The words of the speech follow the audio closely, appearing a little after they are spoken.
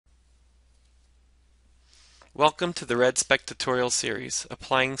Welcome to the RedSpec tutorial series,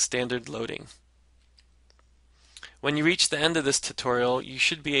 Applying Standard Loading. When you reach the end of this tutorial, you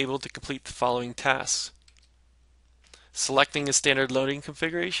should be able to complete the following tasks: selecting a standard loading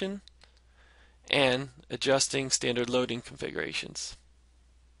configuration and adjusting standard loading configurations.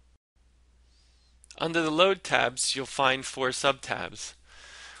 Under the Load tabs, you'll find 4 sub-tabs.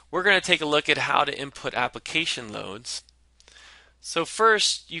 We're going to take a look at how to input application loads. So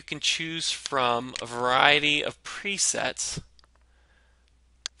first, you can choose from a variety of presets.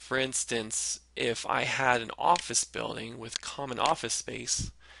 For instance, if I had an office building with common office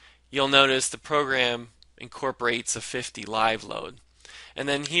space, you'll notice the program incorporates a 50 live load. And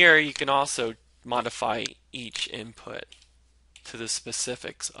then here you can also modify each input to the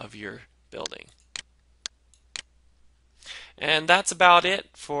specifics of your building. And that's about it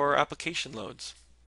for application loads.